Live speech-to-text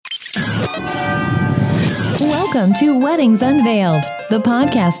Welcome to Weddings Unveiled, the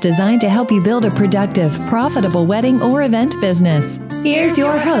podcast designed to help you build a productive, profitable wedding or event business. Here's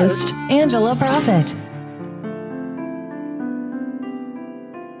your host, Angela Profit.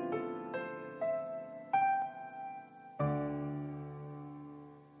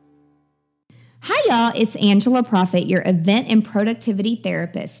 Hi, y'all. It's Angela Profit, your event and productivity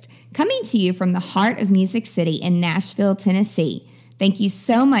therapist, coming to you from the heart of Music City in Nashville, Tennessee. Thank you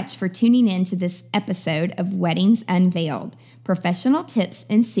so much for tuning in to this episode of Weddings Unveiled, professional tips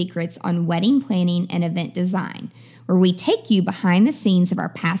and secrets on wedding planning and event design, where we take you behind the scenes of our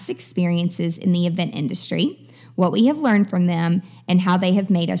past experiences in the event industry, what we have learned from them, and how they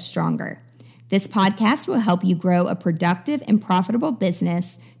have made us stronger. This podcast will help you grow a productive and profitable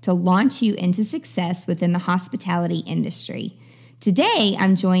business to launch you into success within the hospitality industry. Today,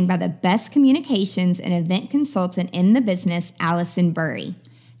 I'm joined by the best communications and event consultant in the business, Allison Burry.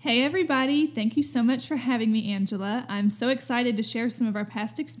 Hey everybody, thank you so much for having me, Angela. I'm so excited to share some of our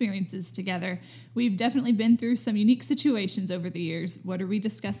past experiences together. We've definitely been through some unique situations over the years. What are we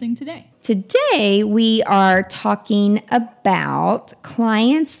discussing today? Today, we are talking about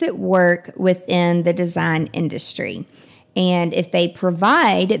clients that work within the design industry, and if they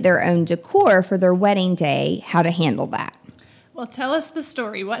provide their own decor for their wedding day, how to handle that. Well, tell us the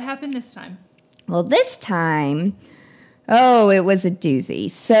story. What happened this time? Well, this time, it was a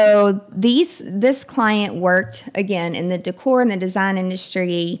doozy. So this client worked, again, in the decor and the design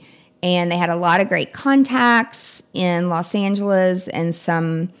industry, and they had a lot of great contacts in Los Angeles and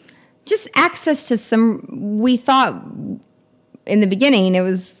some just access to some, we thought in the beginning it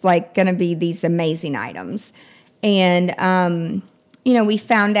was like going to be these amazing items. And, we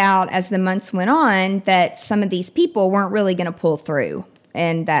found out as the months went on that some of these people weren't really going to pull through,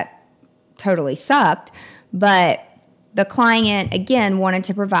 and that totally sucked. But the client, again, wanted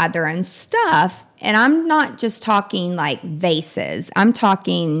to provide their own stuff, and I'm not just talking like vases. I'm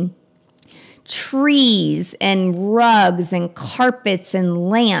talking trees and rugs and carpets and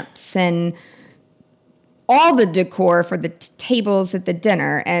lamps and all the decor for the tables at the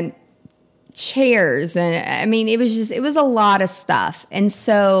dinner and chairs. And I mean, it was a lot of stuff. And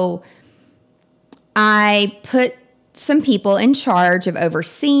so I put some people in charge of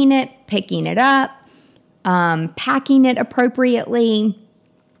overseeing it, picking it up, packing it appropriately.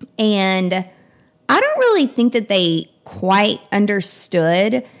 And I don't really think that they quite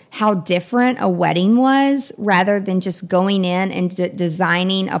understood how different a wedding was, rather than just going in and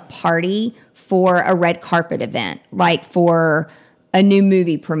designing a party for a red carpet event, like for a new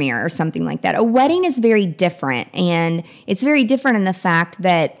movie premiere or something like that. A wedding is very different, and it's very different in the fact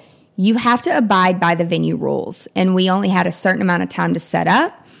that you have to abide by the venue rules, and we only had a certain amount of time to set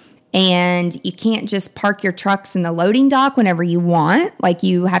up, and you can't just park your trucks in the loading dock whenever you want. Like,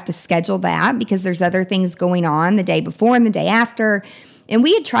 you have to schedule that because there's other things going on the day before and the day after, and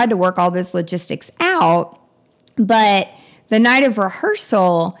we had tried to work all those logistics out, but the night of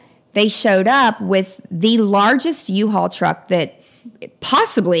rehearsal, they showed up with the largest U-Haul truck that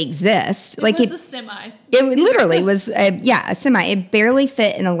possibly exists. It was a semi. It literally was a semi. It barely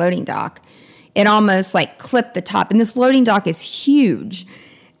fit in a loading dock. It almost like clipped the top. And this loading dock is huge.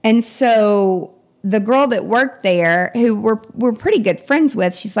 And so the girl that worked there, who we're pretty good friends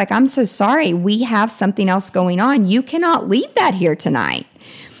with, she's like, "I'm so sorry. We have something else going on. You cannot leave that here tonight."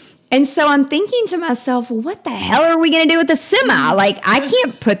 And so I'm thinking to myself, well, what the hell are we going to do with the semi? Like, I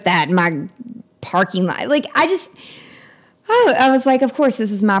can't put that in my parking lot. Like, I was like, of course,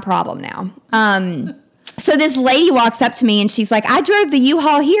 this is my problem now. So this lady walks up to me and she's like, "I drove the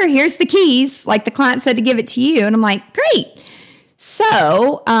U-Haul here. Here's the keys. Like, the client said to give it to you." And I'm like, great.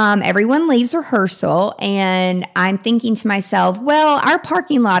 So everyone leaves rehearsal, and I'm thinking to myself, well, our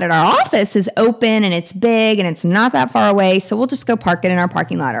parking lot at our office is open and it's big and it's not that far away, so we'll just go park it in our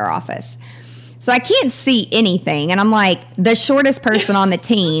parking lot at our office. So I can't see anything, and I'm like the shortest person on the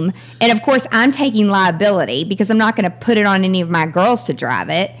team, and of course I'm taking liability because I'm not going to put it on any of my girls to drive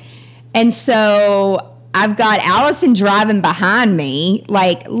it. And so I've got Allison driving behind me,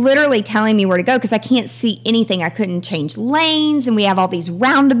 like literally telling me where to go because I can't see anything. I couldn't change lanes, and we have all these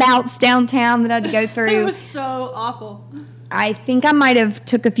roundabouts downtown that I had to go through. It was so awful. I think I might have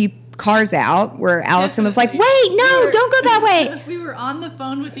took a few cars out where Allison was like, "Wait, no, don't go that way." We were on the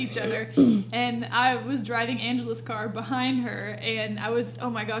phone with each other, and I was driving Angela's car behind her, and oh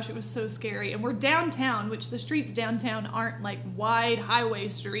my gosh, it was so scary. And we're downtown, which the streets downtown aren't like wide highway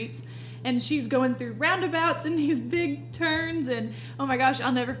streets. and she's going through roundabouts and these big turns, and oh my gosh,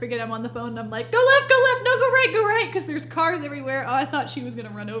 I'll never forget, I'm on the phone and I'm like, go left, no, go right, because there's cars everywhere. Oh, I thought she was going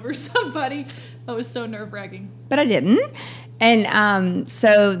to run over somebody. That was so nerve-wracking. But I didn't. And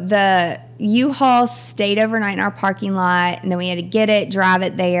so the U-Haul stayed overnight in our parking lot, and then we had to get it, drive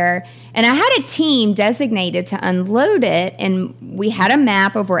it there. And I had a team designated to unload it, and we had a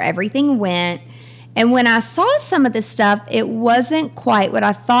map of where everything went. And when I saw some of the stuff, it wasn't quite what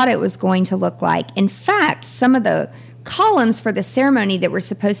I thought it was going to look like. In fact, some of the columns for the ceremony that were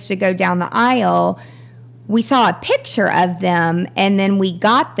supposed to go down the aisle, we saw a picture of them, and then we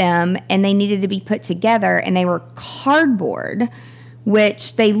got them, and they needed to be put together, and they were cardboard,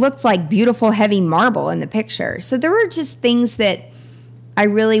 which they looked like beautiful heavy marble in the picture. So there were just things that I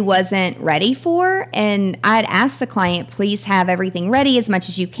really wasn't ready for, and I'd asked the client, please have everything ready as much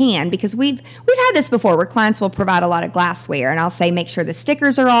as you can, because we've had this before where clients will provide a lot of glassware, and I'll say make sure the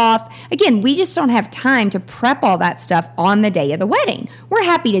stickers are off. Again, we just don't have time to prep all that stuff on the day of the wedding. We're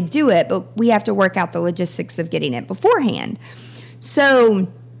happy to do it, but we have to work out the logistics of getting it beforehand. So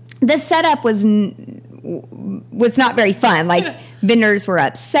the setup was not very fun. Like, vendors were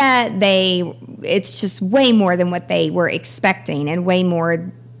upset. It's just way more than what they were expecting and way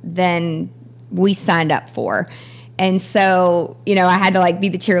more than we signed up for. And so, I had to be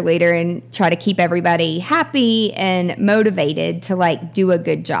the cheerleader and try to keep everybody happy and motivated to do a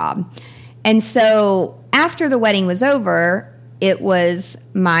good job. And so after the wedding was over, it was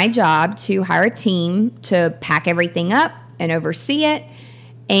my job to hire a team to pack everything up and oversee it.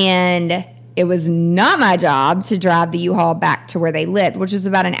 And it was not my job to drive the U-Haul back to where they lived, which was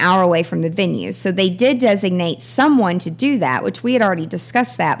about an hour away from the venue. So they did designate someone to do that, which we had already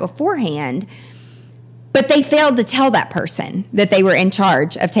discussed that beforehand. But they failed to tell that person that they were in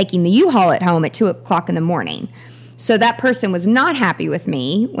charge of taking the U-Haul at home at 2 o'clock in the morning. So that person was not happy with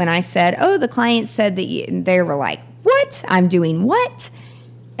me when I said, the client said that they were like, what? I'm doing what?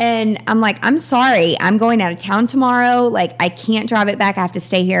 And I'm like, I'm sorry, I'm going out of town tomorrow. I can't drive it back. I have to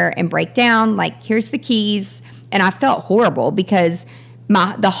stay here and break down. Here's the keys. And I felt horrible because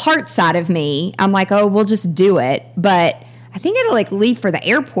the heart side of me, I'm like, we'll just do it. But I think I had to leave for the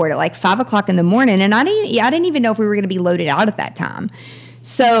airport at 5 o'clock in the morning. And I didn't even know if we were going to be loaded out at that time.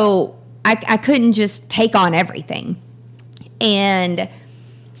 So I couldn't just take on everything. And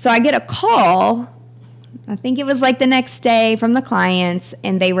so I get a call, I think it was the next day, from the clients,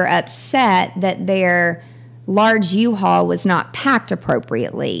 and they were upset that their large U-Haul was not packed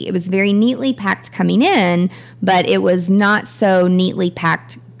appropriately. It was very neatly packed coming in, but it was not so neatly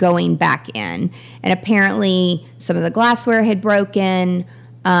packed going back in. And apparently some of the glassware had broken,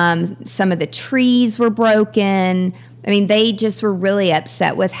 some of the trees were broken. They just were really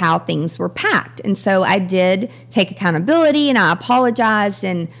upset with how things were packed. And so I did take accountability, and I apologized,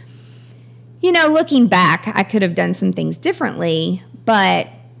 and looking back, I could have done some things differently, but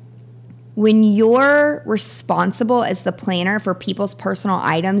when you're responsible as the planner for people's personal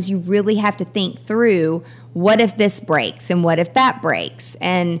items, you really have to think through, what if this breaks and what if that breaks?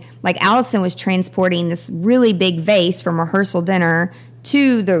 And Allison was transporting this really big vase from rehearsal dinner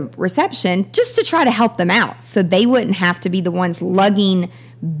to the reception just to try to help them out so they wouldn't have to be the ones lugging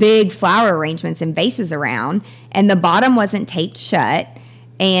big flower arrangements and vases around, and the bottom wasn't taped shut.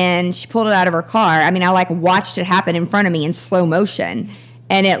 And she pulled it out of her car. I watched it happen in front of me in slow motion.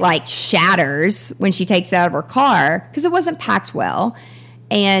 And it shatters when she takes it out of her car because it wasn't packed well.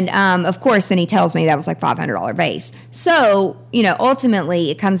 And of course, then he tells me that was $500 vase. So, ultimately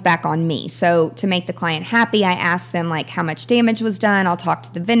it comes back on me. So to make the client happy, I asked them how much damage was done. I'll talk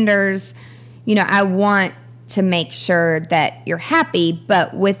to the vendors. I want to make sure that you're happy,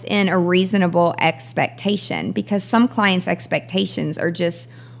 but within a reasonable expectation, because some clients' expectations are just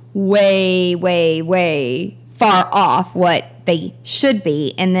way, way, way far off what they should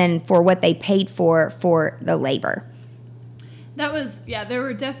be, and then for what they paid for the labor. There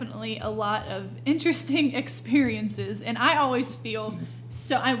were definitely a lot of interesting experiences, and I always feel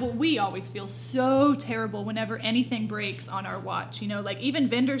we always feel so terrible whenever anything breaks on our watch. Even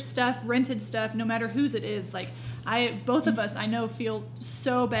vendor stuff, rented stuff, no matter whose it is. Both of us, I know, feel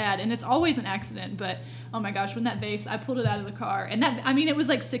so bad, and it's always an accident. But oh my gosh, when that vase, I pulled it out of the car, and it was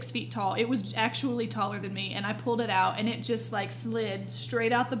 6 feet tall. It was actually taller than me, and I pulled it out, and it just slid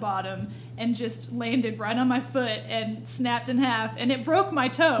straight out the bottom and just landed right on my foot and snapped in half, and it broke my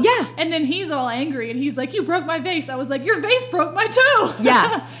toe. Yeah. And then he's all angry, and he's like, "You broke my vase." I was like, "Your vase broke my toe."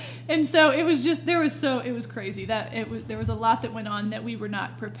 Yeah. And so it was just, it was crazy. There was a lot that went on that we were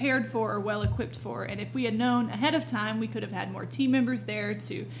not prepared for or well equipped for. And if we had known ahead of time, we could have had more team members there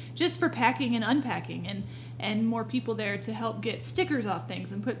just for packing and unpacking. and more people there to help get stickers off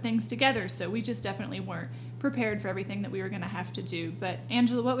things and put things together. So we just definitely weren't prepared for everything that we were going to have to do. But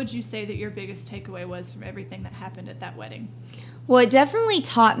Angela, what would you say that your biggest takeaway was from everything that happened at that wedding? Well, it definitely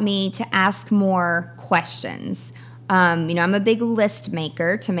taught me to ask more questions. I'm a big list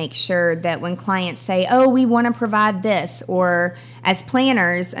maker to make sure that when clients say, oh, we want to provide this, or as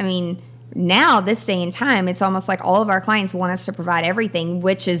planners, now this day and time, it's almost like all of our clients want us to provide everything,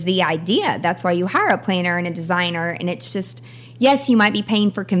 which is the idea. That's why you hire a planner and a designer. And it's just, yes, you might be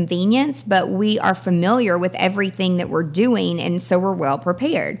paying for convenience, but we are familiar with everything that we're doing. And so we're well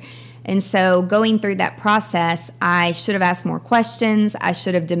prepared. And so going through that process, I should have asked more questions. I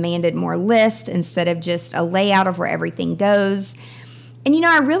should have demanded more lists instead of just a layout of where everything goes. And,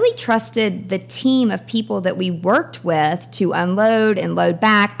 I really trusted the team of people that we worked with to unload and load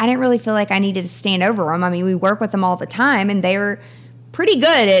back. I didn't really feel like I needed to stand over them. We work with them all the time, and they're pretty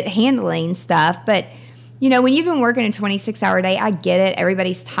good at handling stuff. But, when you've been working a 26-hour day, I get it.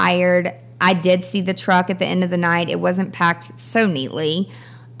 Everybody's tired. I did see the truck at the end of the night. It wasn't packed so neatly.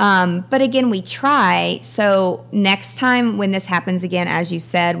 But again, we try. So next time when this happens again, as you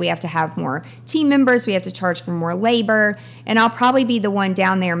said, we have to have more team members. We have to charge for more labor. And I'll probably be the one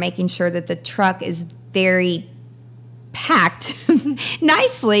down there making sure that the truck is very packed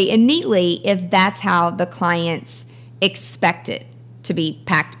nicely and neatly if that's how the clients expect it to be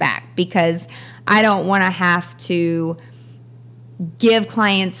packed back. Because I don't want to have to give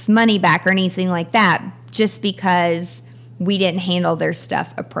clients money back or anything like that just because we didn't handle their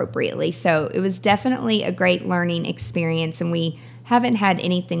stuff appropriately. So it was definitely a great learning experience, and we haven't had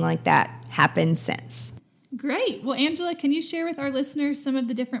anything like that happen since. Great. Well, Angela, can you share with our listeners some of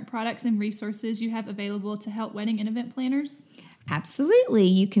the different products and resources you have available to help wedding and event planners? Absolutely.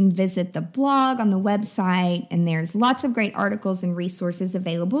 You can visit the blog on the website, and there's lots of great articles and resources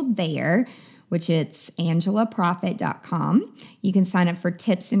available there, which it's angelaprofit.com. You can sign up for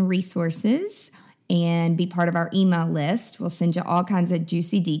tips and resources and be part of our email list. We'll send you all kinds of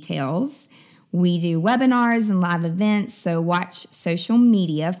juicy details. We do webinars and live events, so watch social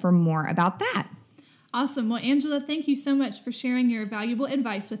media for more about that. Awesome. Well, Angela, thank you so much for sharing your valuable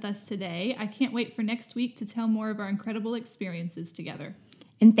advice with us today. I can't wait for next week to tell more of our incredible experiences together.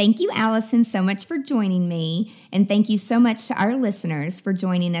 And thank you, Allison, so much for joining me. And thank you so much to our listeners for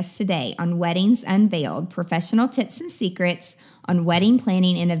joining us today on Weddings Unveiled, professional tips and secrets on wedding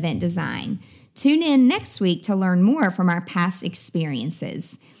planning and event design. Tune in next week to learn more from our past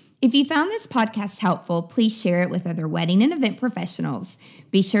experiences. If you found this podcast helpful, please share it with other wedding and event professionals.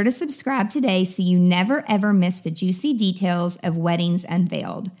 Be sure to subscribe today so you never ever miss the juicy details of Weddings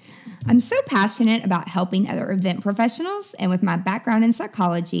Unveiled. I'm so passionate about helping other event professionals, and with my background in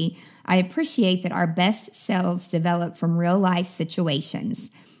psychology, I appreciate that our best selves develop from real life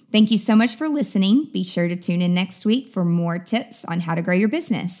situations. Thank you so much for listening. Be sure to tune in next week for more tips on how to grow your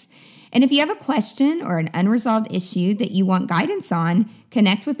business. And if you have a question or an unresolved issue that you want guidance on,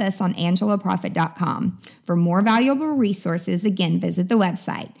 connect with us on angelaprofit.com. For more valuable resources, again, visit the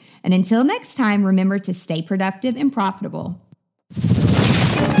website. And until next time, remember to stay productive and profitable.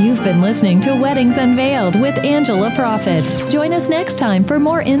 You've been listening to Weddings Unveiled with Angela Profit. Join us next time for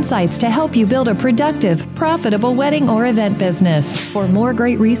more insights to help you build a productive, profitable wedding or event business. For more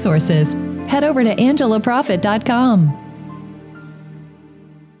great resources, head over to angelaprofit.com.